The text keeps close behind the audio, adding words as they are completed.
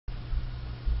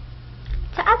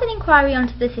add an inquiry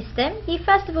onto the system, you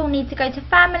first of all need to go to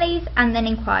Families and then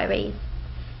Enquiries.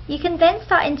 You can then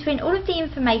start entering all of the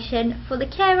information for the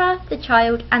carer, the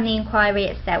child and the inquiry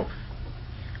itself.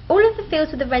 All of the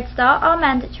fields with the red star are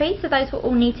mandatory, so those will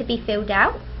all need to be filled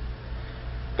out.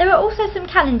 There are also some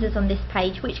calendars on this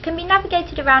page which can be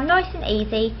navigated around nice and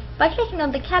easy by clicking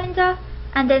on the calendar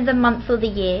and then the month or the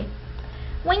year.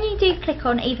 When you do click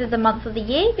on either the month or the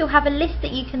year, you'll have a list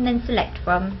that you can then select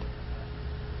from.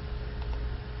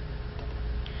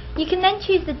 You can then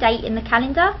choose the date in the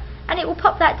calendar and it will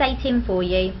pop that date in for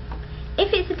you.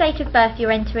 If it's the date of birth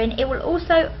you're entering, it will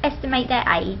also estimate their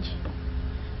age.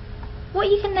 What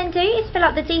you can then do is fill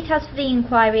out the details for the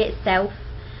inquiry itself,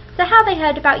 so how they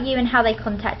heard about you and how they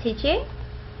contacted you.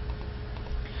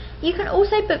 You can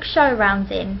also book show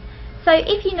rounds in, so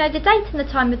if you know the date and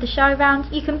the time of the show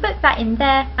round, you can book that in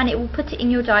there and it will put it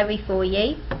in your diary for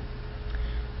you.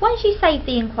 Once you save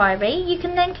the inquiry, you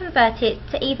can then convert it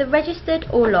to either registered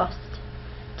or lost.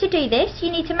 To do this,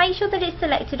 you need to make sure that it's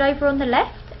selected over on the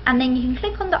left, and then you can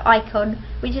click on the icon,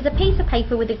 which is a piece of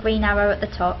paper with a green arrow at the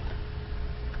top.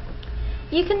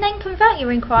 You can then convert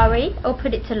your inquiry or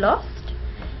put it to lost.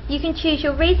 You can choose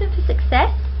your reason for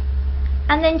success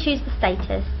and then choose the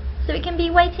status, so it can be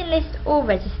waiting list or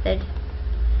registered.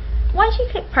 Once you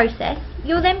click process,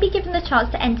 you'll then be given the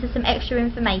chance to enter some extra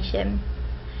information.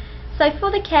 So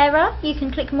for the carer, you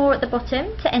can click more at the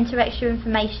bottom to enter extra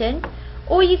information,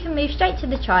 or you can move straight to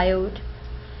the child.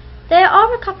 There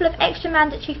are a couple of extra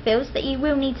mandatory fields that you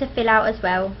will need to fill out as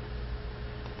well.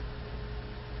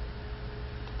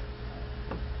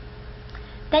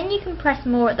 Then you can press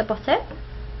more at the bottom.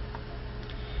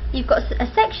 You've got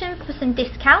a section for some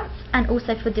discounts and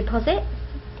also for deposits.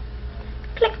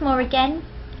 Click more again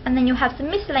and then you'll have some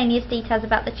miscellaneous details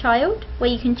about the child where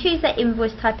you can choose their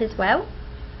invoice type as well.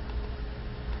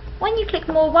 When you click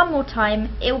more one more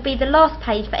time, it will be the last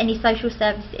page for any social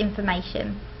service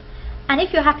information. And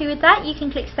if you're happy with that, you can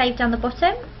click save down the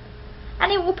bottom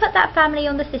and it will put that family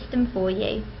on the system for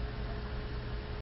you.